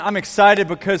I'm excited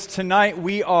because tonight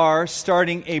we are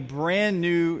starting a brand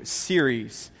new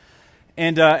series.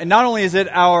 And not only is it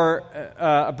our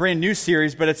a brand new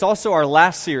series, but it's also our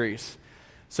last series.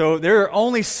 So there are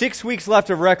only 6 weeks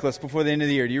left of Reckless before the end of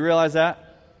the year. Do you realize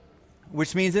that?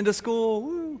 Which means into school.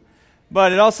 Woo.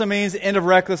 But it also means end of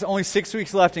Reckless, only 6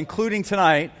 weeks left, including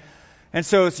tonight. And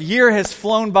so this year has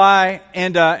flown by,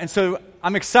 and so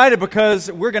I'm excited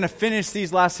because we're going to finish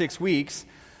these last 6 weeks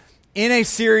in a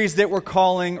series that we're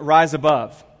calling Rise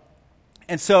Above.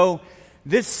 And so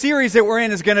this series that we're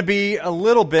in is going to be a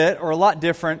little bit or a lot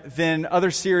different than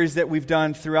other series that we've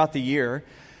done throughout the year,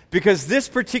 because this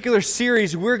particular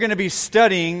series we're going to be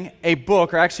studying a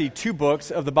book, or actually 2 books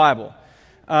of the Bible.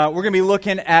 We're going to be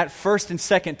looking at 1st and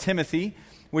 2nd Timothy,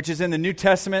 which is in the New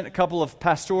Testament, a couple of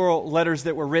pastoral letters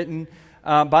that were written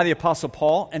by the Apostle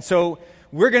Paul. And so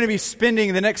we're going to be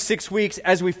spending the next 6 weeks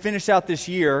as we finish out this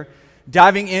year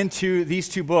diving into these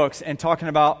 2 books and talking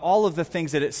about all of the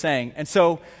things that it's saying. And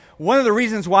so one of the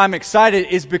reasons why I'm excited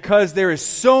is because there is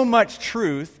so much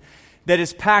truth that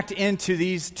is packed into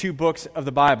these 2 books of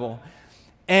the Bible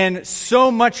and so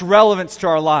much relevance to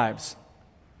our lives.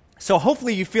 So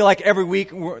hopefully you feel like every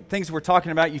week things we're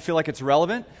talking about, you feel like it's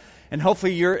relevant, and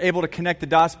hopefully you're able to connect the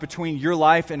dots between your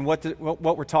life and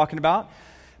what we're talking about.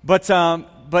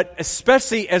 But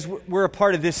especially as we're a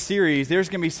part of this series, there's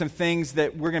going to be some things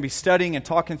that we're going to be studying and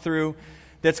talking through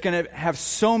that's going to have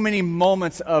so many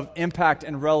moments of impact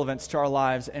and relevance to our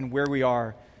lives and where we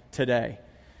are today.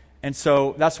 And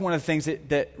so that's one of the things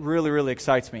that really, really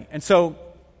excites me. And so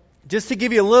just to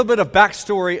give you a little bit of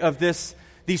backstory of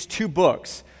these 2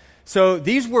 books. So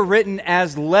these were written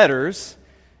as letters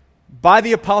by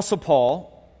the Apostle Paul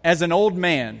as an old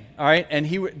man, all right? And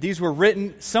these were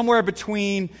written somewhere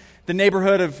between the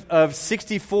neighborhood of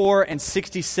 64 and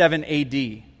 67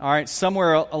 AD, all right?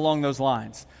 Somewhere along those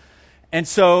lines. And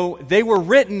so they were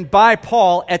written by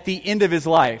Paul at the end of his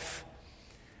life,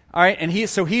 all right? And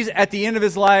he's at the end of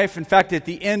his life. In fact, at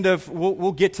the end of,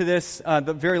 we'll get to this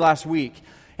the very last week.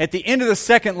 At the end of the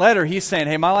 2nd letter, he's saying,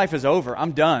 hey, my life is over.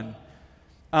 I'm done.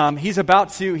 He's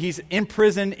in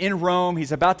prison in Rome.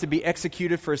 He's about to be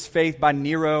executed for his faith by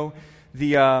Nero,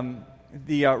 the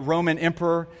Roman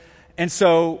emperor. And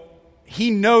so he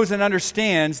knows and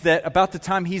understands that about the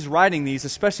time he's writing these,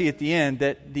 especially at the end,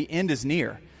 that the end is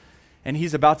near. And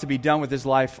he's about to be done with his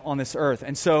life on this earth.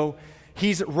 And so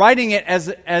he's writing it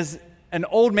as an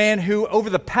old man who, over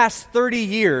the past 30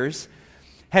 years,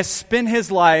 has spent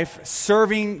his life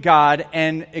serving God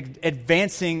and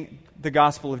advancing the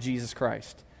gospel of Jesus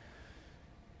Christ.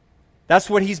 That's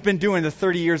what he's been doing the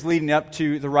 30 years leading up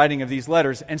to the writing of these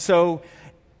letters. And so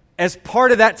as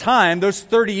part of that time, those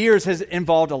 30 years has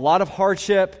involved a lot of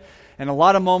hardship and a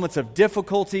lot of moments of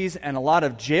difficulties and a lot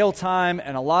of jail time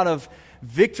and a lot of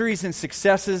victories and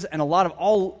successes and a lot of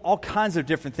all kinds of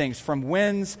different things, from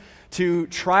wins to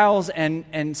trials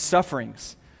and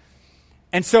sufferings.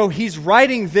 And so he's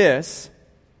writing this.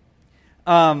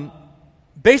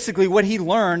 Basically, what he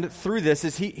learned through this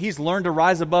is he's learned to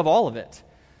rise above all of it.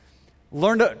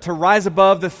 Learned to rise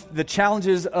above the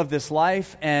challenges of this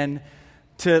life and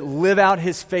to live out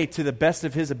his faith to the best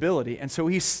of his ability. And so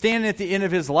he's standing at the end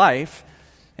of his life,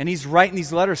 and he's writing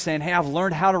these letters saying, hey, I've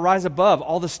learned how to rise above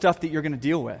all the stuff that you're going to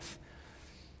deal with.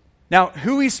 Now,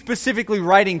 who he's specifically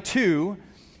writing to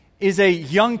is a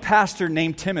young pastor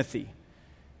named Timothy,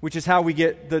 which is how we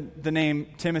get the name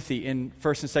Timothy in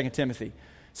 1st and 2nd Timothy.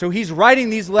 So he's writing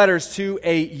these letters to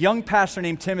a young pastor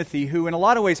named Timothy, who in a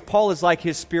lot of ways Paul is like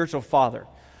his spiritual father.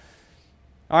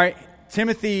 All right,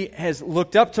 Timothy has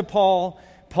looked up to Paul.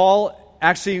 Paul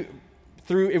actually,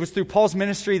 it was through Paul's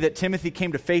ministry that Timothy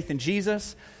came to faith in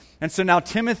Jesus. And so now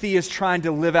Timothy is trying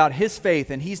to live out his faith,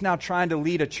 and he's now trying to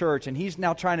lead a church, and he's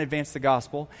now trying to advance the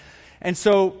gospel. And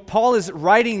so Paul is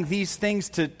writing these things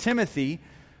to Timothy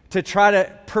to try to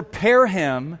prepare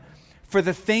him for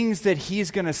the things that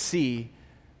he's going to see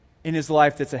in his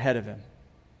life that's ahead of him.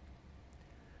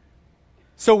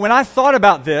 So when I thought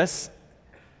about this,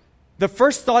 the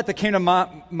first thought that came to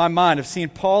my mind of seeing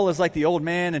Paul as like the old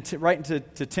man and writing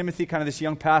to Timothy, kind of this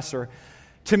young pastor,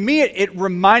 to me it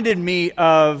reminded me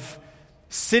of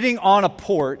sitting on a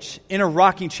porch in a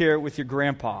rocking chair with your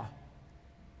grandpa. All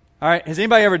right, has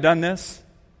anybody ever done this?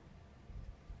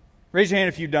 Raise your hand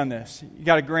if you've done this. You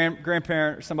got a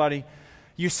grandparent or somebody,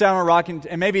 you sat on a rocking,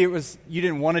 and maybe it was you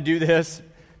didn't want to do this.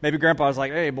 Maybe grandpa was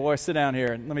like, hey, boy, sit down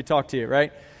here and let me talk to you,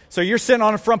 right? So you're sitting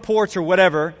on a front porch or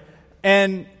whatever,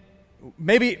 and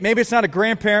maybe it's not a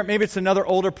grandparent, maybe it's another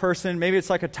older person, maybe it's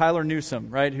like a Tyler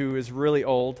Newsom, right, who is really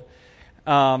old.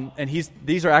 And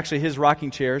these are actually his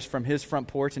rocking chairs from his front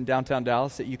porch in downtown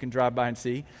Dallas that you can drive by and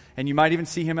see. And you might even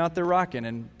see him out there rocking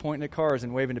and pointing at cars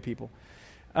and waving to people.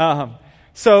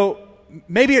 So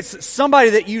maybe it's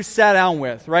somebody that you sat down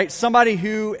with, right? Somebody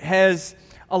who has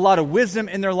a lot of wisdom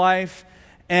in their life,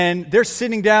 and they're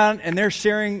sitting down and they're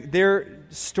sharing their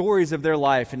stories of their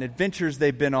life and adventures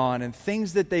they've been on and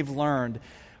things that they've learned,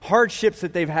 hardships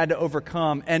that they've had to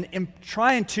overcome, and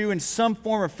trying to, in some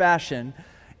form or fashion,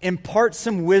 impart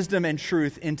some wisdom and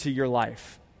truth into your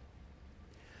life.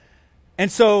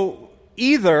 And so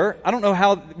either, I don't know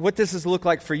what this has looked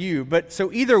like for you, but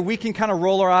so either we can kind of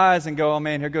roll our eyes and go, oh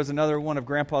man, here goes another one of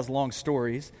Grandpa's long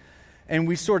stories, and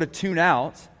we sort of tune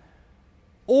out,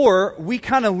 or we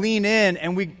kind of lean in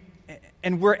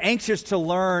and we're anxious to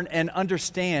learn and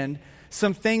understand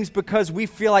some things because we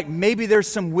feel like maybe there's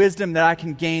some wisdom that I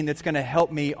can gain that's going to help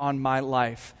me on my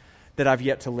life that I've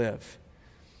yet to live.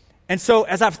 And so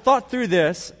as I've thought through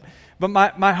this, but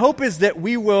my hope is that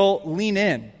we will lean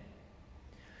in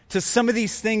to some of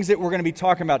these things that we're going to be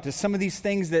talking about, to some of these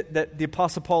things that the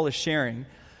Apostle Paul is sharing,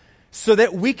 so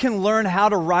that we can learn how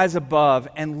to rise above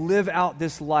and live out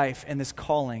this life and this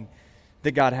calling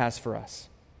that God has for us.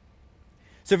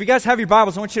 So if you guys have your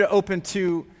Bibles, I want you to open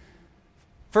to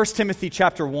 1 Timothy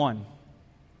chapter 1.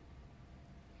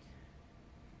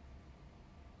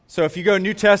 So if you go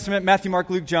New Testament, Matthew, Mark,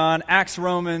 Luke, John, Acts,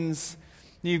 Romans,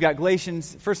 you've got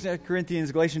Galatians, 1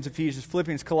 Corinthians, Galatians, Ephesians,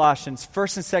 Philippians, Colossians, 1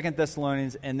 and 2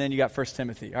 Thessalonians, and then you got 1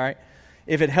 Timothy, all right?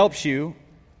 If it helps you,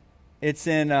 it's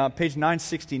in page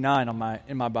 969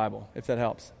 in my Bible, if that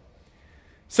helps.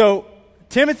 So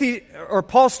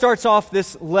Paul starts off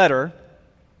this letter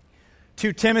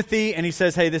to Timothy, and he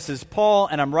says, hey, this is Paul,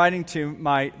 and I'm writing to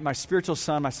my spiritual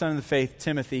son, my son in the faith,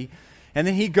 Timothy. And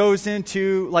then he goes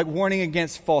into like warning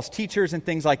against false teachers and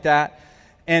things like that,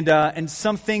 and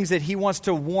some things that he wants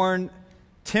to warn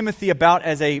Timothy about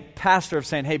as a pastor of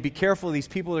saying, hey, be careful of these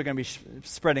people that are going to be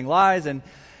spreading lies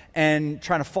and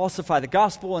trying to falsify the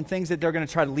gospel and things that they're going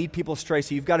to try to lead people astray,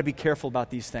 so you've got to be careful about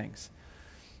these things.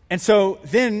 And so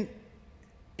then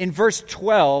in verse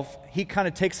 12, he kind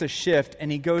of takes a shift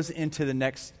and he goes into the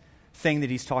next thing that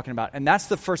he's talking about. And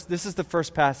this is the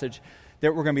first passage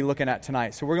that we're going to be looking at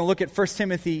tonight. So we're going to look at 1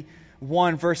 Timothy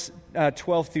 1, verse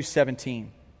 12 through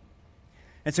 17.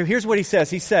 And so here's what he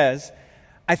says. He says,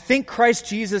 I thank Christ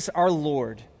Jesus our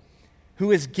Lord,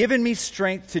 who has given me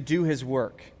strength to do his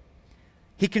work.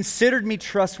 He considered me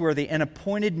trustworthy and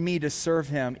appointed me to serve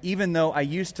him, even though I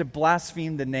used to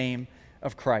blaspheme the name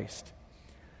of Christ.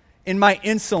 In my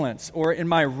insolence or in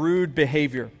my rude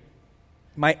behavior,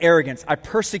 my arrogance, I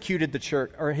persecuted the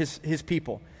church or his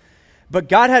people. But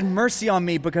God had mercy on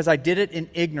me because I did it in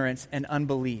ignorance and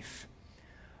unbelief.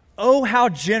 Oh, how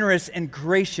generous and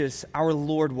gracious our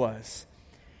Lord was.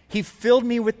 He filled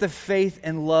me with the faith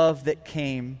and love that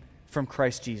came from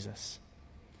Christ Jesus.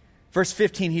 Verse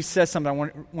 15, he says something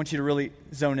I want you to really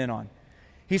zone in on.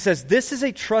 He says, this is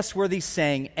a trustworthy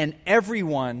saying, and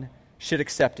everyone should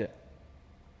accept it.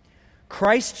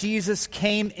 Christ Jesus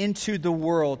came into the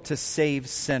world to save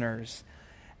sinners,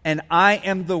 and I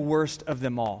am the worst of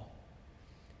them all.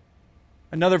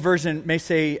 Another version may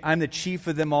say, I'm the chief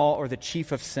of them all, or the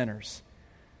chief of sinners.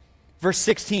 Verse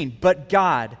 16, but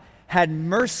God had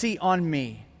mercy on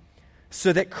me,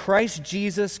 so that Christ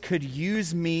Jesus could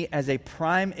use me as a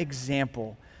prime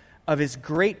example of his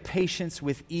great patience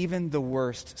with even the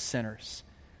worst sinners.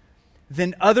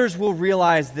 Then others will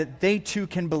realize that they too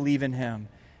can believe in him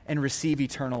and receive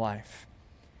eternal life.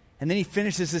 And then he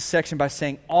finishes this section by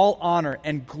saying, all honor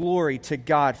and glory to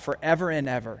God forever and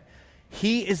ever.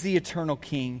 He is the eternal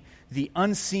King, the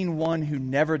unseen one who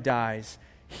never dies.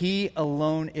 He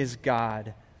alone is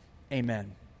God.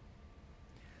 Amen.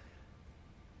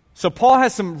 So Paul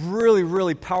has some really,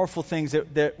 really powerful things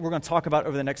that we're going to talk about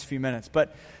over the next few minutes.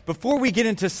 But before we get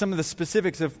into some of the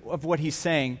specifics of what he's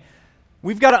saying,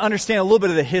 we've got to understand a little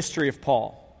bit of the history of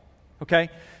Paul. Okay?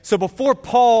 So before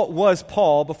Paul was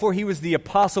Paul, before he was the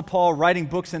Apostle Paul writing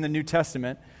books in the New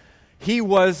Testament, he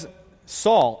was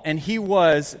Saul, and he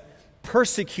was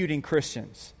persecuting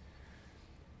Christians.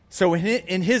 So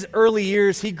in his early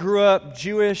years, he grew up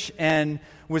Jewish and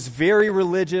was very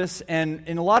religious, and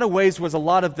in a lot of ways was a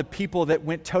lot of the people that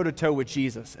went toe-to-toe with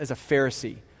Jesus as a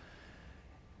Pharisee.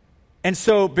 And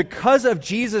so because of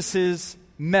Jesus's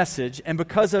message and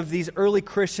because of these early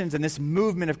Christians and this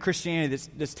movement of Christianity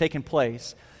that's taken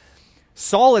place,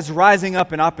 Saul is rising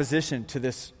up in opposition to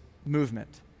this movement.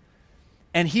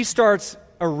 And he starts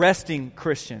arresting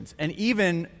Christians and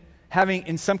even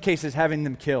in some cases, having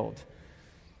them killed.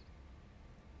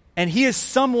 And he is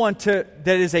someone that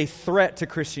is a threat to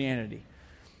Christianity.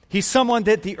 He's someone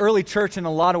that the early church in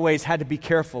a lot of ways had to be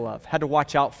careful of, had to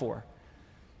watch out for.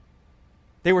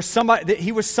 He was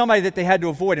somebody that they had to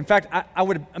avoid. In fact, I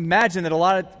would imagine that a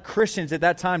lot of Christians at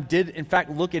that time did, in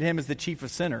fact, look at him as the chief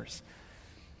of sinners.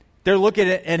 They're looking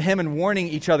at him and warning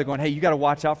each other, going, hey, you got to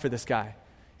watch out for this guy.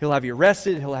 He'll have you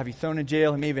arrested. He'll have you thrown in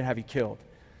jail. He may even have you killed.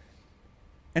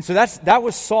 And so that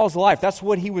was Saul's life. That's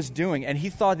what he was doing. And he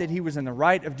thought that he was in the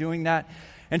right of doing that.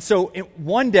 And so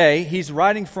one day, he's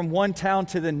riding from one town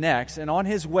to the next, and on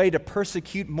his way to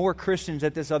persecute more Christians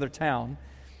at this other town,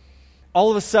 all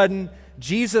of a sudden,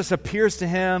 Jesus appears to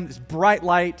him, this bright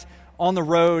light on the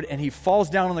road, and he falls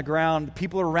down on the ground. The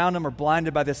people around him are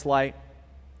blinded by this light.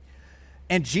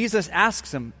 And Jesus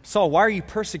asks him, Saul, why are you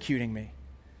persecuting me?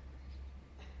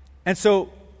 And so,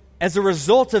 as a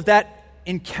result of that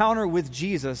encounter with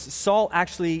Jesus, Saul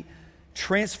actually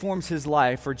transforms his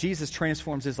life, or Jesus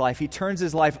transforms his life. He turns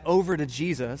his life over to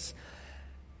Jesus,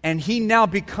 and he now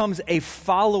becomes a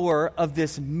follower of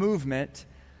this movement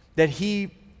that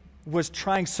he was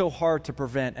trying so hard to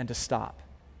prevent and to stop.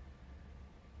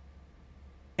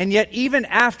 And yet, even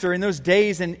after, in those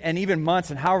days and even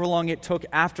months and however long it took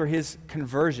after his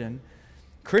conversion,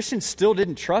 Christians still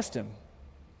didn't trust him.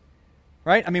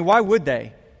 Right? I mean, why would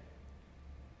they?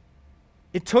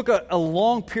 It took a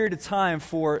long period of time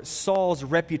for Saul's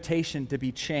reputation to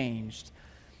be changed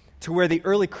to where the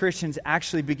early Christians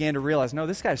actually began to realize, no,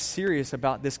 this guy's serious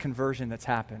about this conversion that's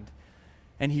happened.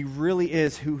 And he really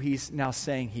is who he's now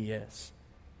saying he is.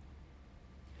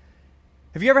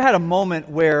 Have you ever had a moment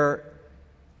where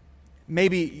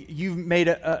maybe you've made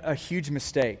a huge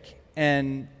mistake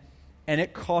and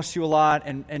it costs you a lot,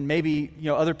 and maybe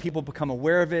other people become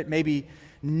aware of it, maybe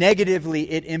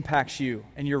negatively it impacts you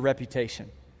and your reputation?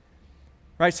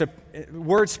 Right? So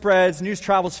word spreads, news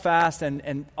travels fast,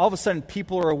 and all of a sudden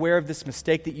people are aware of this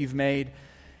mistake that you've made.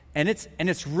 And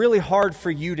it's really hard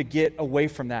for you to get away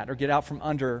from that or get out from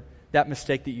under that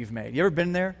mistake that you've made. You ever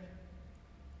been there?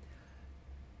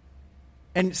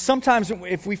 And sometimes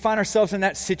if we find ourselves in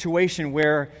that situation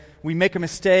where we make a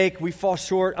mistake, we fall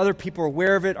short, other people are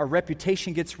aware of it, our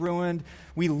reputation gets ruined,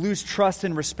 we lose trust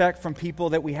and respect from people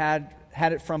that we had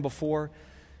it from before,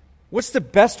 what's the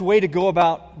best way to go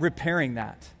about repairing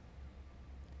that?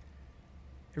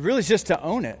 It really is just to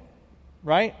own it,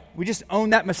 right? We just own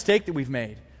that mistake that we've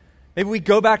made. Maybe we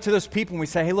go back to those people and we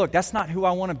say, hey, look, that's not who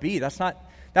I want to be. That's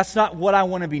not what I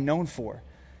want to be known for.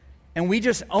 And we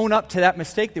just own up to that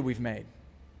mistake that we've made.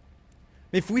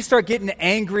 If we start getting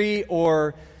angry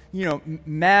or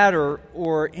mad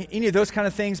or any of those kind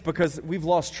of things because we've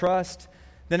lost trust,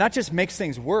 then that just makes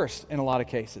things worse in a lot of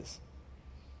cases.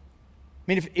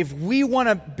 I mean, if we want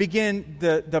to begin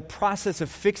the process of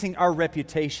fixing our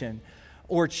reputation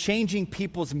or changing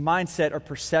people's mindset or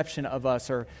perception of us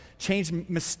or change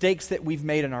mistakes that we've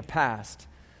made in our past,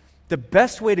 the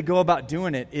best way to go about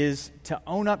doing it is to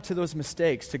own up to those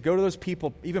mistakes, to go to those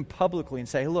people even publicly and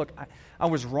say, hey, look, I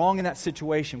was wrong in that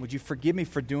situation. Would you forgive me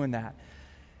for doing that?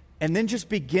 And then just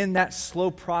begin that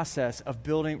slow process of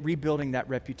rebuilding that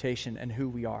reputation and who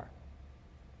we are.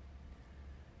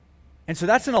 And so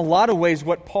that's in a lot of ways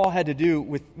what Paul had to do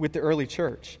with the early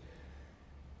church.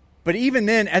 But even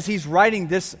then, as he's writing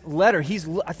this letter,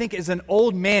 I think as an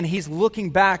old man, he's looking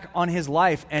back on his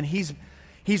life, and he's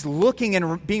looking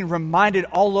and being reminded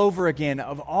all over again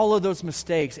of all of those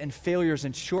mistakes and failures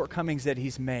and shortcomings that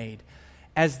he's made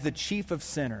as the chief of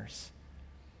sinners,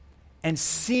 and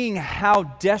seeing how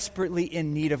desperately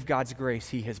in need of God's grace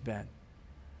he has been.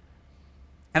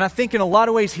 And I think in a lot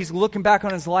of ways, he's looking back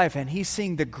on his life, and he's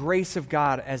seeing the grace of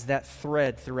God as that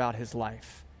thread throughout his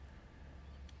life.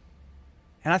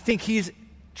 And I think he's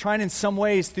trying in some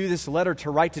ways through this letter to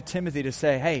write to Timothy to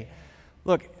say, hey,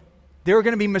 look, there are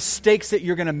going to be mistakes that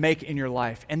you're going to make in your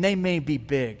life, and they may be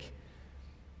big.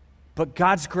 But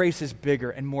God's grace is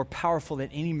bigger and more powerful than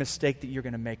any mistake that you're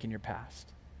going to make in your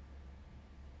past.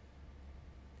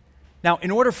 Now,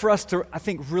 in order for us to, I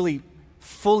think, really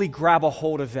fully grab a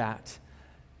hold of that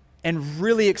and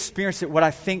really experience it, what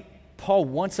I think Paul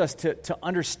wants us to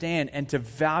understand and to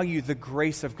value the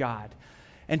grace of God.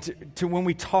 And to when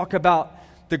we talk about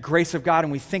the grace of God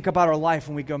and we think about our life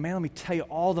and we go, man, let me tell you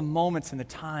all the moments and the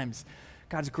times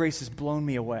God's grace has blown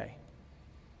me away.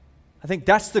 I think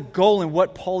that's the goal in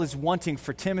what Paul is wanting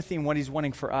for Timothy and what he's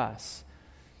wanting for us.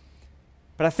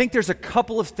 But I think there's a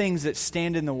couple of things that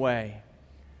stand in the way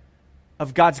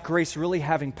of God's grace really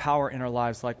having power in our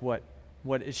lives like what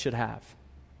it should have.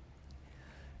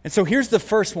 And so here's the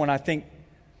first one, I think,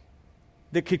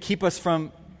 that could keep us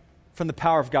from the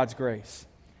power of God's grace.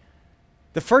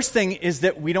 The first thing is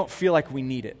that we don't feel like we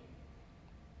need it.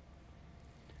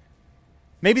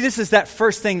 Maybe this is that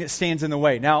first thing that stands in the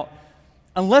way. Now,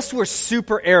 unless we're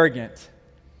super arrogant,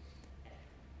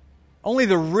 only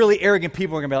the really arrogant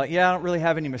people are going to be like, yeah, I don't really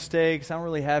have any mistakes. I don't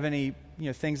really have any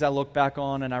things I look back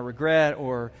on and I regret,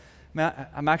 or man,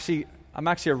 I'm actually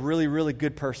a really, really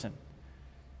good person.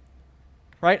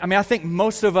 Right? I mean, I think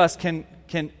most of us can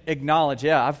acknowledge,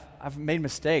 yeah, I've made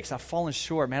mistakes. I've fallen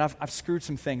short. Man, I've screwed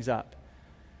some things up.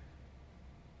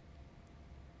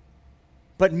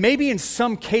 But maybe in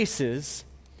some cases,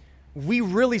 we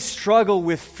really struggle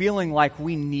with feeling like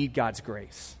we need God's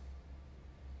grace.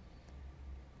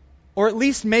 Or at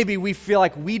least maybe we feel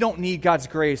like we don't need God's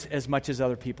grace as much as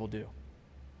other people do.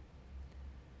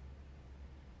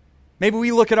 Maybe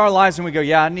we look at our lives and we go,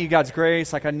 yeah, I need God's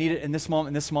grace, like I need it in this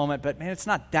moment, but man, it's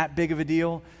not that big of a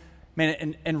deal.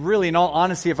 Man, and really, in all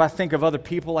honesty, if I think of other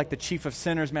people like the chief of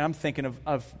sinners, man, I'm thinking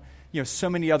of so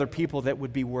many other people that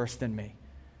would be worse than me.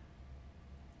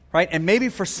 Right? And maybe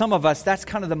for some of us, that's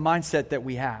kind of the mindset that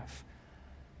we have.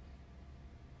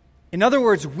 In other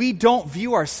words, we don't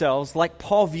view ourselves like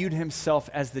Paul viewed himself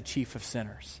as the chief of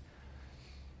sinners.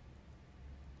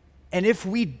 And if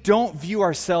we don't view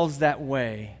ourselves that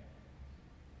way,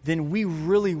 then we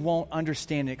really won't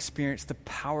understand and experience the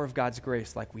power of God's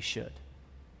grace like we should.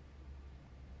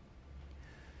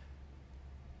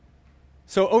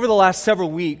 So over the last several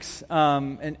weeks,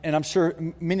 and I'm sure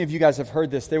many of you guys have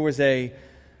heard this, there was a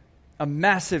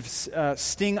massive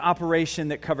sting operation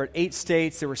that covered 8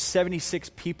 states. There were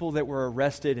 76 people that were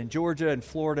arrested in Georgia and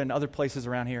Florida and other places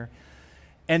around here.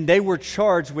 And they were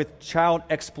charged with child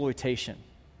exploitation.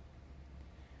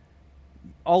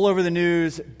 All over the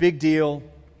news, big deal.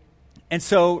 And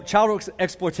so child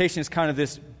exploitation is kind of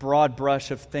this broad brush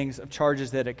of things, of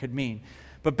charges that it could mean.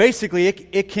 But basically,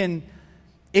 it can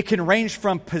range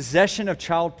from possession of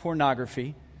child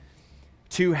pornography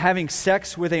to having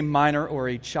sex with a minor or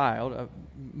a child. A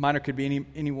minor could be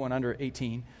anyone under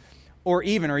 18, or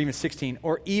even 16,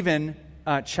 or even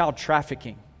child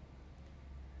trafficking,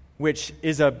 which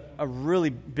is a really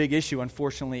big issue,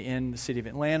 unfortunately, in the city of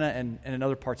Atlanta and in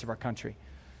other parts of our country.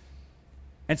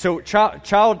 And so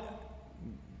child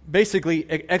basically,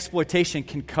 exploitation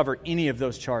can cover any of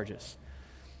those charges.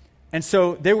 And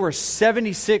so there were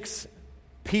 76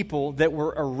 people that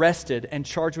were arrested and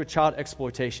charged with child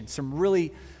exploitation. Some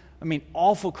really,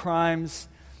 awful crimes.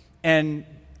 And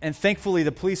thankfully,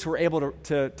 the police were able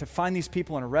to find these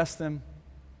people and arrest them.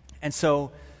 And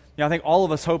so, I think all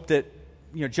of us hope that,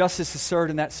 justice is served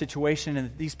in that situation and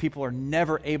that these people are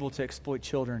never able to exploit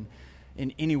children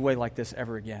in any way like this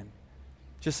ever again.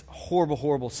 Just horrible,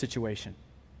 horrible situation.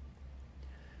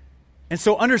 And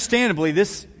so understandably,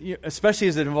 this, especially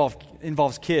as it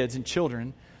involves kids and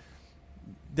children,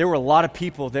 there were a lot of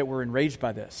people that were enraged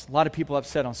by this. A lot of people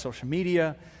upset on social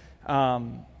media. A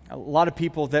lot of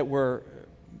people that were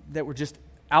just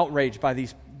outraged by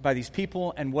these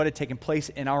people and what had taken place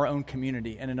in our own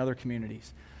community and in other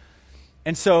communities.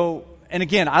 And so, and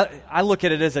again, I look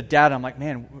at it as a dad. I'm like,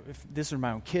 man, if this were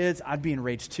my own kids, I'd be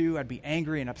enraged too. I'd be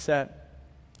angry and upset.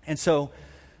 And so,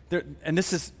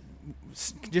 this is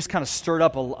just kind of stirred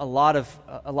up a lot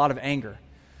of anger.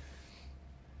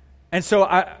 And so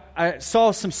I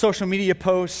saw some social media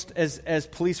posts as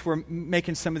police were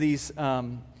making some of these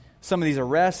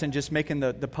arrests and just making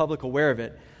the public aware of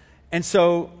it. And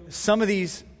so some of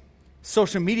these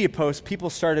social media posts,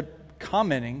 people started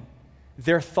commenting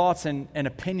their thoughts and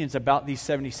opinions about these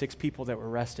 76 people that were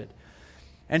arrested.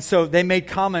 And so they made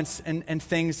comments and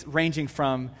things ranging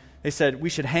from, they said, we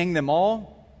should hang them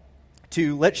all,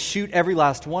 to let's shoot every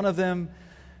last one of them.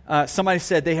 Somebody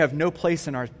said they have no place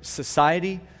in our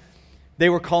society. They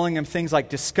were calling them things like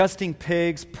disgusting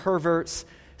pigs, perverts,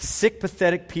 sick,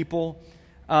 pathetic people.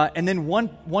 And then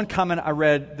one comment I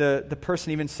read, the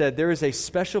person even said, there is a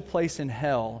special place in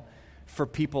hell for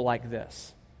people like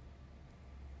this.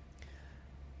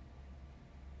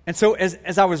 And so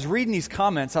as I was reading these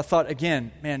comments, I thought,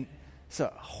 again, man, it's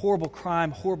a horrible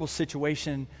crime, horrible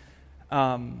situation,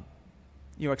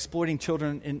 exploiting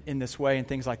children in this way and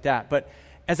things like that. But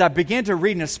as I began to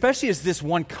read, and especially as this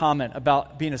one comment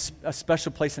about being a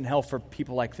special place in hell for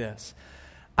people like this,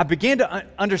 I began to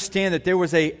understand that there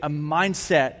was a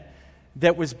mindset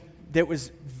that was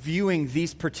viewing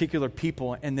these particular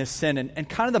people in this sin. And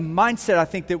kind of the mindset I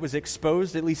think that was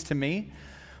exposed, at least to me,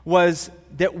 was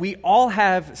that we all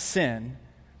have sin,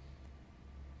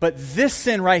 but this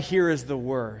sin right here is the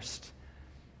worst.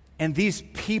 And these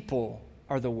people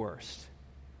are the worst.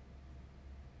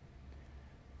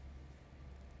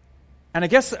 And I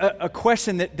guess a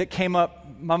question that came up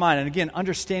in my mind, and again,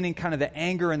 understanding kind of the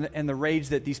anger and the rage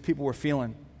that these people were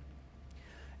feeling,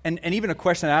 and even a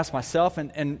question I asked myself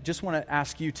and just want to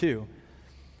ask you too,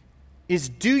 is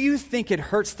do you think it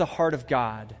hurts the heart of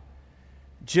God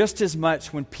just as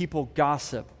much when people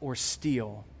gossip or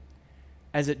steal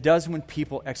as it does when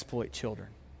people exploit children.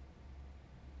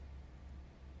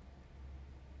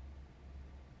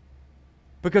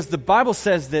 Because the Bible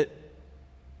says that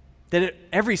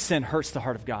every sin hurts the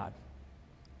heart of God.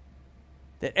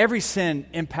 That every sin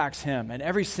impacts Him, and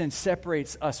every sin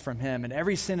separates us from Him, and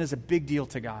every sin is a big deal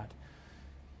to God.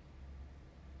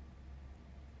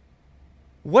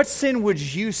 What sin would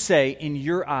you say in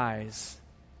your eyes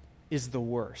is the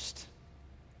worst?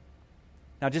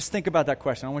 Now just think about that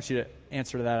question. I want you to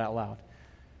answer that out loud.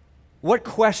 What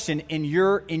question in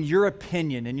your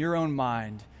opinion, in your own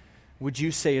mind, would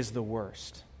you say is the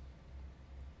worst?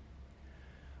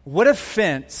 What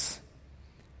offense,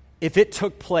 if it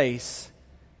took place,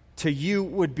 to you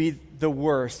would be the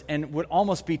worst and would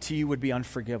almost be to you would be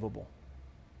unforgivable?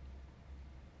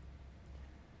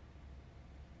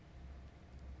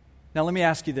 Now let me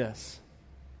ask you this.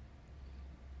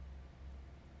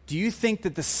 Do you think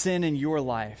that the sin in your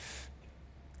life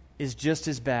is just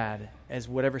as bad as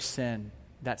whatever sin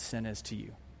that sin is to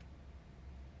you?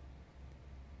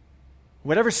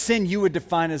 Whatever sin you would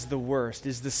define as the worst,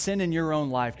 is the sin in your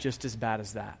own life just as bad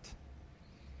as that?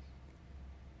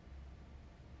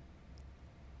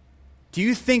 Do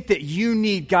you think that you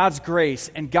need God's grace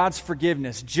and God's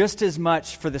forgiveness just as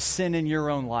much for the sin in your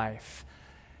own life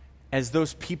as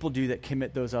those people do that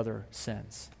commit those other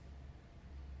sins?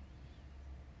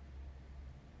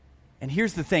 And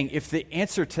here's the thing, if the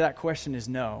answer to that question is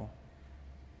no,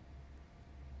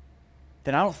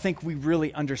 then I don't think we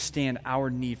really understand our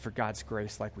need for God's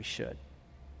grace like we should.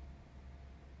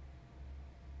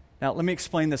 Now, let me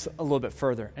explain this a little bit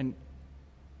further. And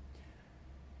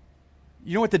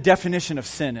you know what the definition of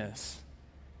sin is,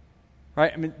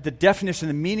 right? I mean, the definition,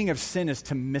 the meaning of sin is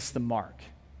to miss the mark.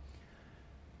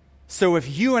 So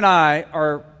if you and I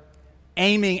are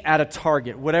aiming at a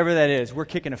target, whatever that is, we're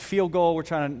kicking a field goal, we're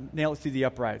trying to nail it through the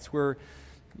uprights, we're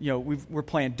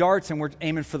playing darts and we're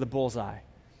aiming for the bullseye.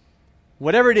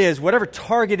 Whatever it is, whatever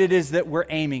target it is that we're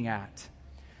aiming at,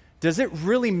 does it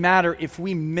really matter if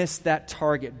we miss that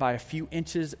target by a few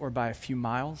inches or by a few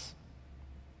miles?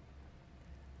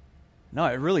 No,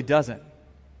 it really doesn't.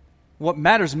 What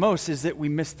matters most is that we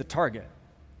missed the target.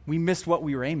 We missed what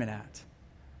we were aiming at.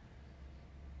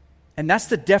 And that's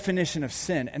the definition of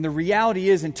sin. And the reality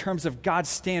is, in terms of God's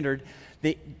standard,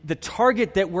 the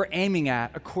target that we're aiming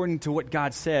at, according to what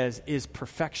God says, is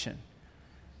perfection.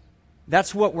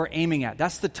 That's what we're aiming at.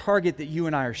 That's the target that you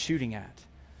and I are shooting at.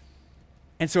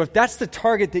 And so if that's the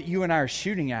target that you and I are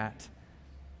shooting at,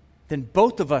 then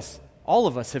both of us, all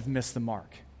of us have missed the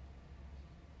mark.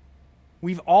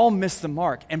 We've all missed the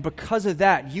mark. And because of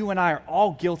that, you and I are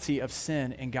all guilty of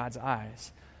sin in God's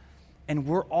eyes. And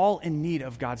we're all in need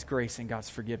of God's grace and God's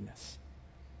forgiveness.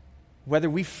 Whether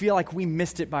we feel like we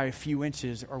missed it by a few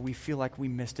inches or we feel like we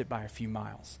missed it by a few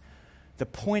miles. The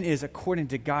point is, according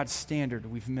to God's standard,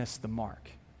 we've missed the mark.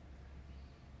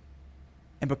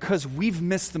 And because we've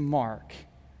missed the mark,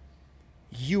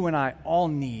 you and I all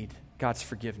need God's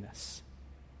forgiveness.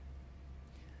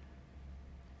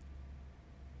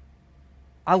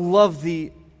 I love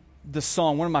the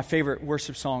song. One of my favorite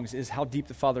worship songs is How Deep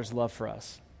the Father's Love for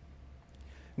Us.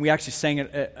 We actually sang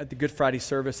it at the Good Friday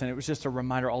service, and it was just a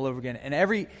reminder all over again. And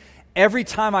every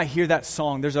time I hear that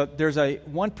song, there's a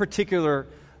one particular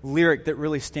lyric that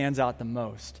really stands out the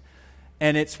most.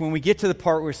 And it's when we get to the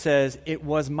part where it says, "It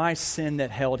was my sin that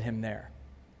held him there."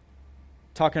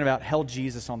 Talking about held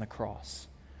Jesus on the cross.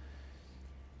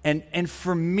 And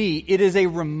for me, it is a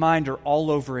reminder all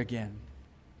over again.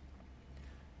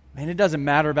 Man, it doesn't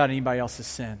matter about anybody else's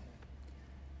sin.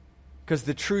 Because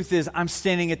the truth is, I'm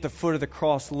standing at the foot of the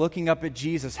cross, looking up at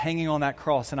Jesus, hanging on that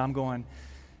cross, and I'm going,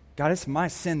 God, it's my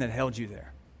sin that held you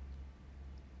there.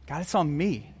 God, it's on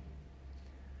me.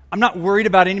 I'm not worried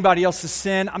about anybody else's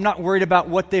sin. I'm not worried about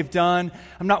what they've done.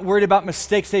 I'm not worried about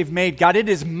mistakes they've made. God, it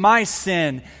is my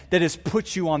sin that has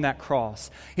put you on that cross.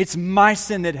 It's my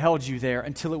sin that held you there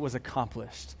until it was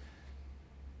accomplished.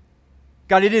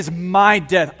 God, it is my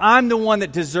death. I'm the one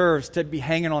that deserves to be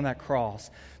hanging on that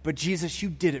cross. But Jesus, you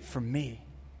did it for me.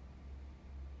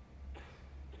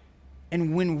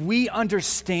 And when we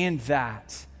understand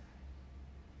that,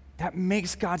 that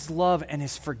makes God's love and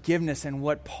His forgiveness and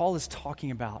what Paul is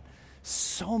talking about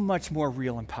so much more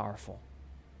real and powerful.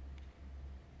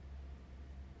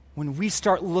 When we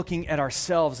start looking at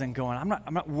ourselves and going,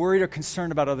 I'm not worried or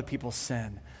concerned about other people's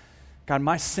sin. God,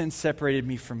 my sin separated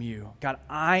me from you. God,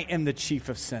 I am the chief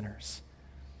of sinners.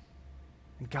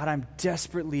 And God, I'm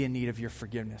desperately in need of your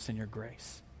forgiveness and your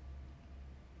grace.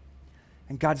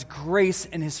 And God's grace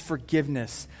and His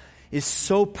forgiveness is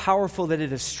so powerful that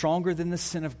it is stronger than the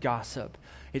sin of gossip.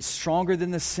 It's stronger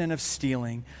than the sin of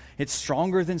stealing. It's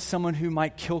stronger than someone who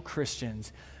might kill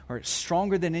Christians, or it's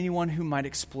stronger than anyone who might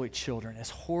exploit children, as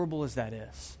horrible as that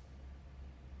is.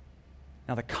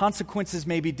 Now, the consequences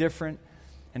may be different,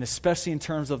 and especially in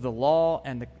terms of the law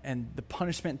and the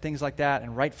punishment and things like that,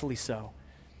 and rightfully so.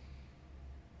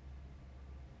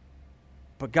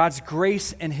 But God's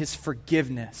grace and His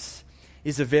forgiveness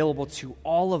is available to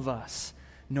all of us,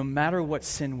 no matter what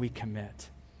sin we commit.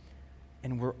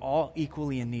 And we're all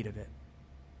equally in need of it.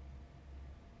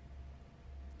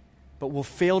 But we'll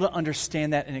fail to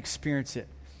understand that and experience it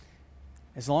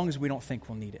as long as we don't think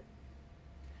we'll need it.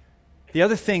 The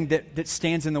other thing that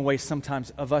stands in the way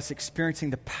sometimes of us experiencing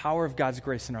the power of God's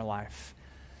grace in our life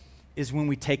is when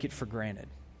we take it for granted.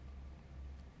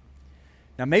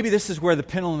 Now, maybe this is where the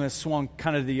pendulum has swung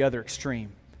kind of to the other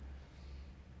extreme.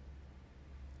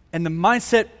 And the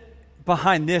mindset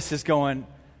behind this is going,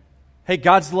 hey,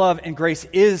 God's love and grace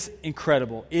is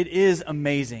incredible. It is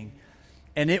amazing.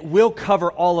 And it will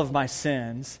cover all of my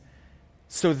sins.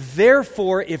 So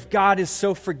therefore, if God is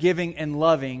so forgiving and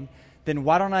loving, then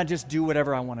why don't I just do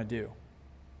whatever I want to do?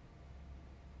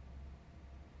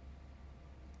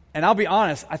 And I'll be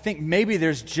honest, I think maybe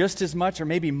there's just as much or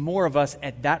maybe more of us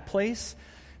at that place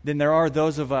than there are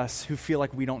those of us who feel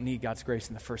like we don't need God's grace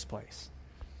in the first place.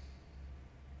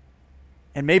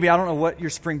 And maybe, I don't know what your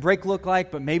spring break looked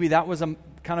like, but maybe that was a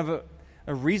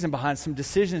reason behind some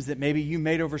decisions that maybe you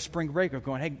made over spring break of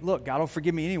going, hey, look, God will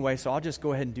forgive me anyway, so I'll just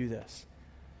go ahead and do this.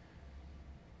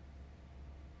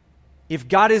 If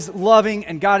God is loving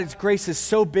and God's grace is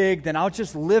so big, then I'll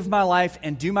just live my life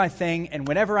and do my thing, and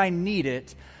whenever I need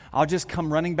it, I'll just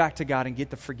come running back to God and get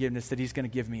the forgiveness that He's going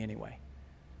to give me anyway.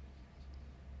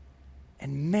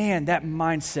 And man, that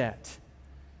mindset,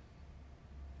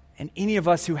 and any of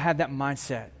us who have that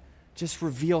mindset, just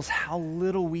reveals how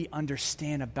little we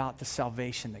understand about the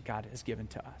salvation that God has given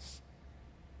to us.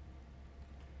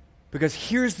 Because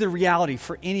here's the reality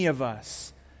for any of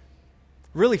us,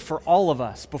 really for all of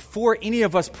us, before any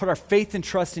of us put our faith and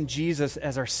trust in Jesus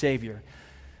as our Savior,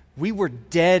 we were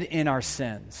dead in our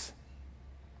sins.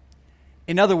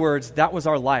 In other words, that was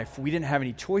our life. We didn't have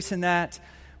any choice in that.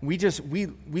 We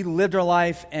lived our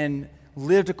life and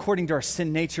lived according to our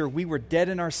sin nature. We were dead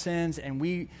in our sins, and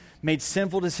we made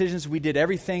sinful decisions. We did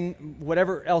everything,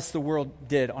 whatever else the world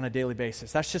did on a daily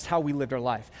basis. That's just how we lived our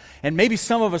life. And maybe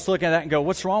some of us look at that and go,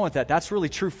 what's wrong with that? That's really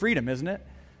true freedom, isn't it?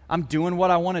 I'm doing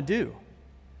what I want to do.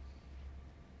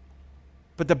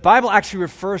 But the Bible actually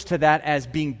refers to that as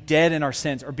being dead in our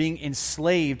sins, or being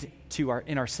enslaved to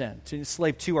our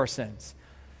sins.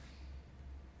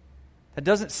 That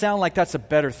doesn't sound like that's a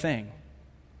better thing.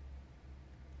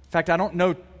 In fact, I don't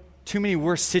know too many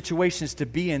worse situations to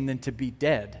be in than to be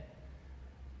dead.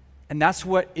 And that's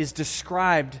what is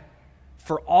described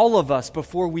for all of us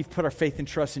before we've put our faith and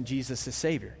trust in Jesus as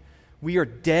Savior. We are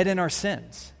dead in our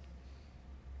sins.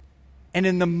 And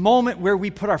in the moment where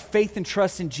we put our faith and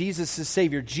trust in Jesus as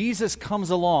Savior, Jesus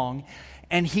comes along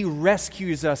and He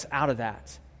rescues us out of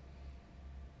that.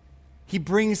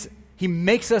 He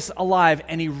makes us alive,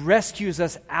 and He rescues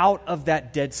us out of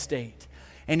that dead state.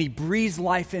 And He breathes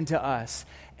life into us,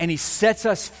 and He sets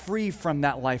us free from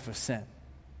that life of sin.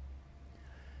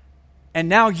 And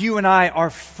now you and I are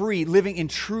free, living in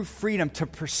true freedom to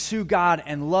pursue God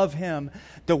and love Him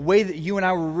the way that you and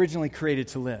I were originally created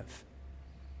to live.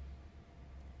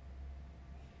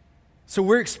 So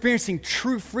we're experiencing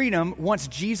true freedom once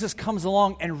Jesus comes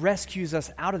along and rescues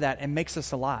us out of that and makes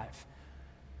us alive.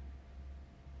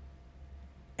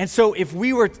 And so if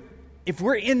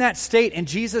we're in that state and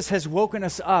Jesus has woken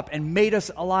us up and made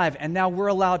us alive, and now we're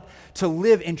allowed to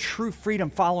live in true freedom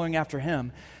following after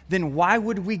Him, then why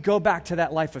would we go back to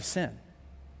that life of sin?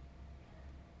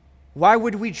 Why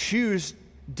would we choose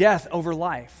death over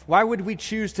life? Why would we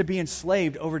choose to be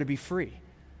enslaved over to be free?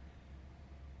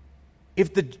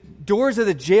 If the doors of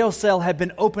the jail cell had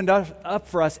been opened up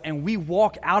for us and we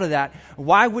walk out of that,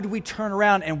 why would we turn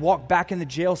around and walk back in the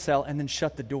jail cell and then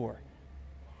shut the door?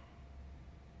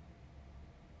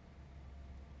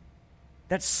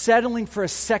 That's settling for a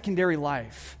secondary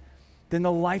life than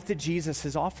the life that Jesus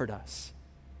has offered us.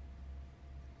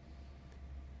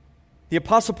 The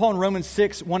Apostle Paul in Romans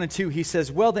 6, 1 and 2, he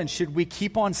says, well then, should we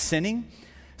keep on sinning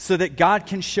so that God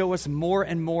can show us more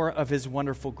and more of His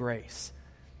wonderful grace?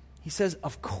 He says,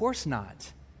 of course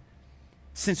not.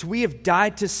 Since we have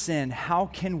died to sin, how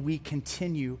can we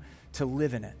continue to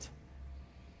live in it?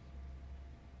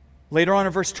 Later on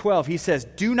in verse 12, he says,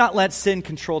 do not let sin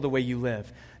control the way you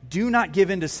live. Do not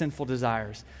give in to sinful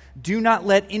desires. Do not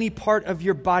let any part of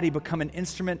your body become an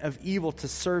instrument of evil to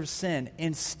serve sin.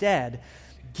 Instead,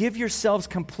 give yourselves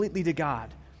completely to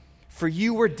God. For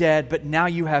you were dead, but now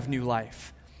you have new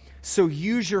life. So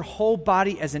use your whole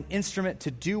body as an instrument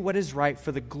to do what is right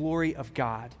for the glory of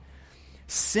God.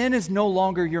 Sin is no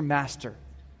longer your master,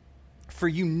 for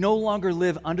you no longer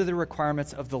live under the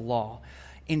requirements of the law.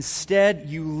 Instead,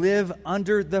 you live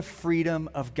under the freedom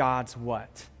of God's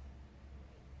what?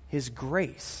 His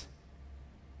grace.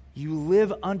 You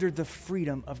live under the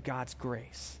freedom of God's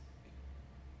grace.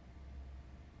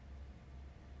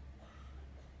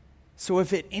 So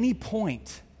if at any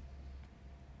point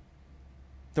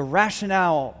the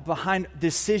rationale behind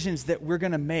decisions that we're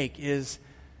going to make is,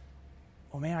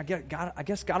 oh man, I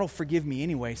guess God will forgive me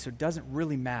anyway, so it doesn't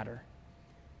really matter,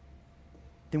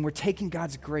 then we're taking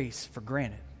God's grace for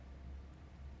granted.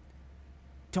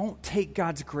 Don't take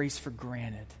God's grace for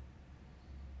granted.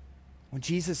 When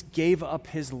Jesus gave up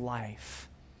his life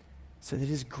so that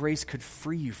his grace could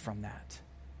free you from that,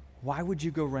 why would you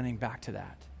go running back to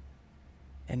that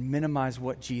and minimize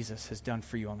what Jesus has done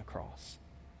for you on the cross?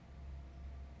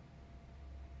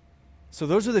 So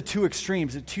those are the two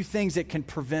extremes, the two things that can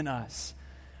prevent us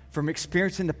from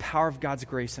experiencing the power of God's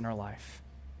grace in our life.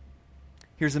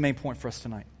 Here's the main point for us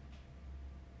tonight.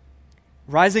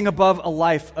 Rising above a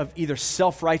life of either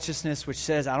self-righteousness, which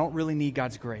says I don't really need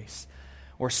God's grace,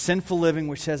 or sinful living,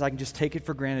 which says I can just take it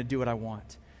for granted, do what I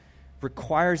want,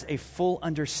 requires a full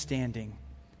understanding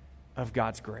of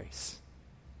God's grace.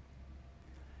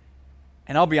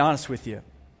 And I'll be honest with you,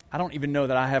 I don't even know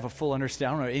that I have a full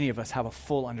understanding. I don't know any of us have a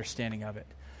full understanding of it.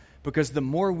 Because the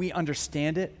more we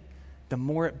understand it, the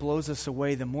more it blows us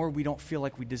away, the more we don't feel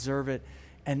like we deserve it.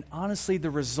 And honestly, the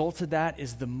result of that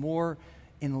is the more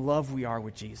in love we are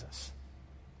with Jesus.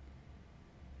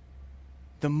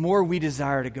 The more we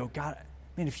desire to go, God,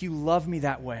 man, if you love me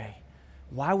that way,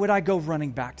 why would I go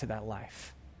running back to that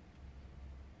life?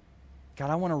 God,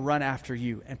 I want to run after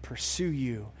you and pursue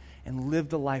you and live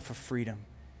the life of freedom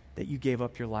that you gave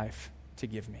up your life to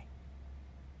give me.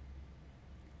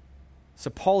 So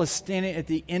Paul is standing at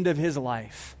the end of his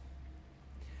life,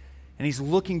 and he's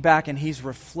looking back and he's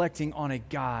reflecting on a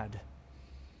God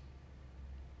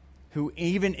who,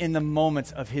 even in the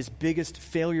moments of his biggest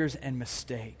failures and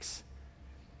mistakes,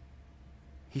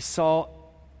 he saw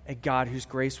a God whose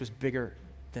grace was bigger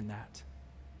than that,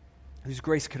 whose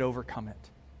grace could overcome it.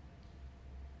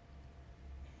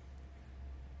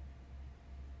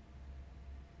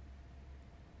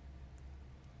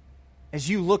 As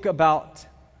you look about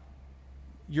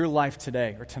your life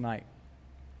today or tonight,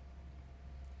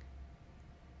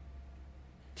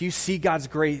 do you see God's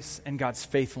grace and God's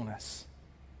faithfulness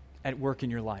at work in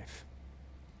your life?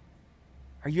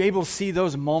 Are you able to see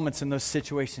those moments and those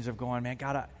situations of going, man,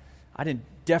 God, I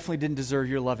definitely didn't deserve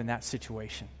your love in that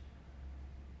situation?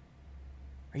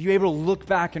 Are you able to look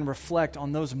back and reflect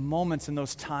on those moments and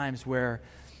those times where,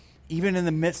 even in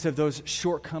the midst of those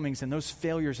shortcomings and those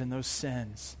failures and those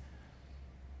sins,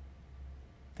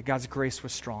 that God's grace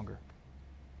was stronger?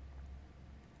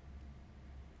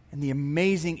 And the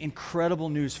amazing, incredible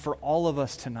news for all of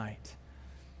us tonight,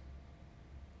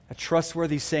 a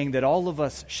trustworthy saying that all of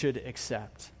us should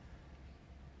accept,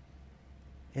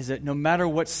 is that no matter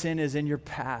what sin is in your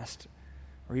past,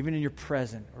 or even in your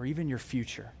present, or even your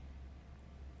future,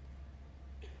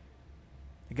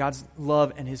 God's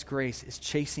love and his grace is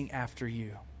chasing after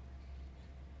you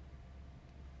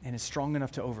and is strong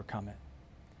enough to overcome it.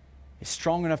 Is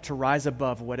strong enough to rise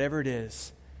above whatever it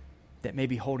is that may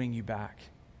be holding you back.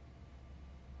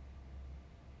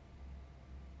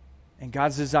 And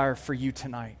God's desire for you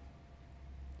tonight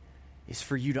is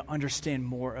for you to understand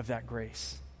more of that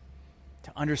grace,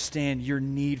 to understand your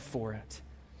need for it,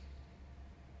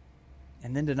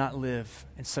 and then to not live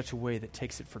in such a way that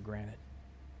takes it for granted.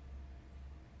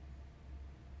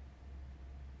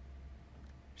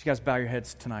 Would you guys bow your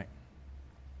heads tonight?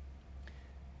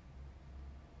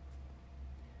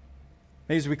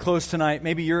 Maybe as we close tonight,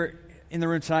 maybe you're in the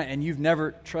room tonight and you've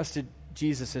never trusted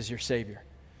Jesus as your Savior.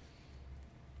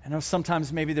 I know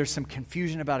sometimes maybe there's some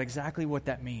confusion about exactly what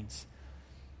that means.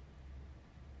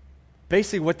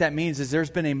 Basically what that means is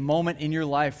there's been a moment in your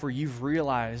life where you've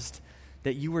realized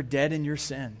that you were dead in your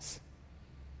sins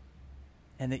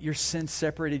and that your sin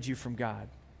separated you from God,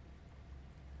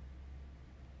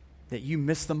 that you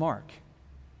missed the mark.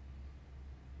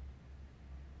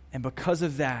 And because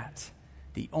of that,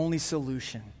 the only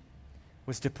solution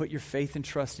was to put your faith and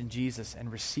trust in Jesus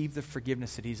and receive the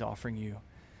forgiveness that he's offering you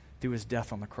through his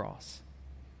death on the cross.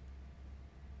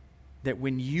 That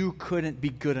when you couldn't be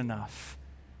good enough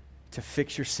to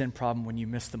fix your sin problem when you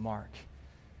missed the mark,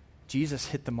 Jesus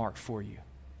hit the mark for you.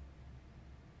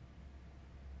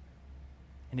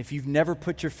 And if you've never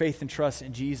put your faith and trust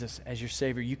in Jesus as your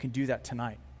Savior, you can do that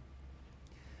tonight.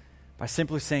 by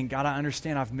simply saying, God, I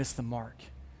understand I've missed the mark.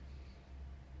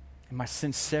 And my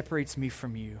sin separates me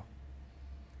from you.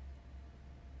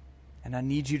 And I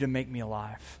need you to make me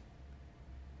alive,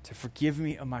 to forgive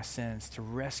me of my sins, to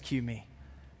rescue me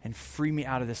and free me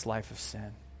out of this life of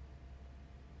sin.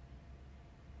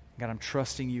 God, I'm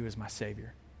trusting you as my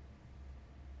Savior.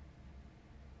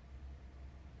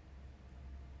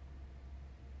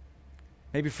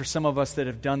 Maybe for some of us that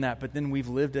have done that, but then we've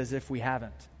lived as if we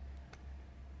haven't.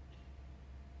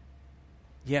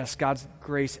 Yes, God's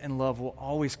grace and love will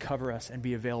always cover us and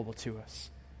be available to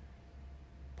us.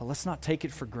 But let's not take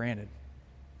it for granted.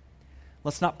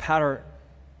 Let's not pat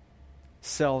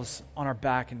ourselves on our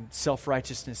back in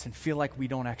self-righteousness and feel like we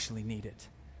don't actually need it.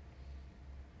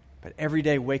 But every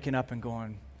day waking up and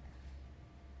going,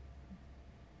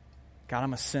 God,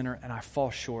 I'm a sinner and I fall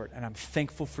short, and I'm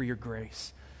thankful for your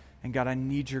grace. And God, I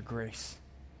need your grace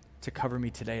to cover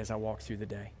me today as I walk through the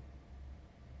day.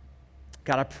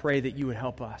 God, I pray that you would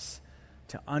help us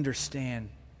to understand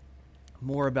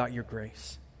more about your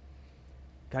grace.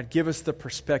 God, give us the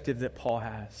perspective that Paul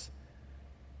has,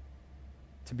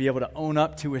 to be able to own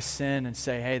up to his sin and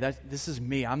say, hey, this is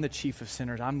me. I'm the chief of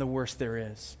sinners. I'm the worst there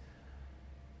is.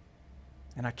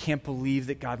 And I can't believe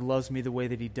that God loves me the way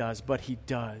that he does, but he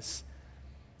does.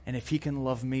 And if he can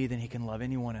love me, then he can love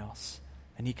anyone else,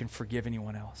 and he can forgive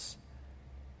anyone else.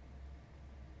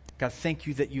 God, thank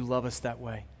you that you love us that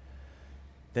way,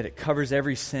 that it covers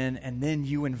every sin, and then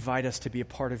you invite us to be a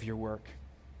part of your work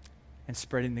and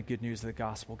spreading the good news of the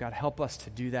gospel. God, help us to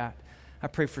do that. I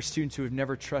pray for students who have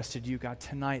never trusted you, God,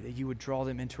 tonight that you would draw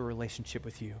them into a relationship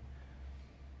with you,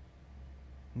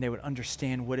 and they would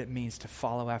understand what it means to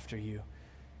follow after you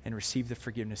and receive the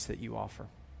forgiveness that you offer.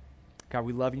 God,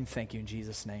 we love you and thank you in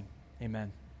Jesus' name.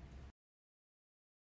 Amen.